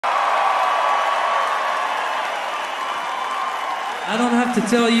I don't have to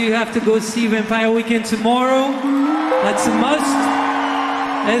tell you, you have to go see Vampire Weekend tomorrow. That's a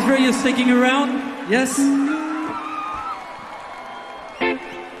must. Ezra, you're sticking around? Yes?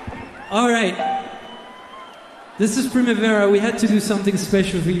 All right. This is Primavera. We had to do something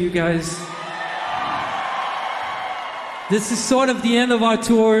special for you guys. This is sort of the end of our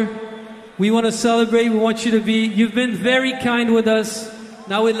tour. We want to celebrate. We want you to be... You've been very kind with us.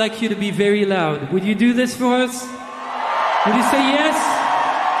 Now we'd like you to be very loud. Would you do this for us? Would you say yes?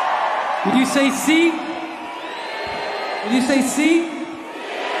 Would you say si? Would you say si?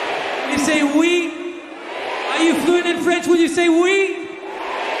 Would you say oui? Are you fluent in French? Would you say oui?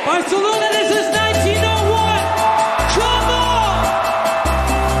 Barcelona, this is nice.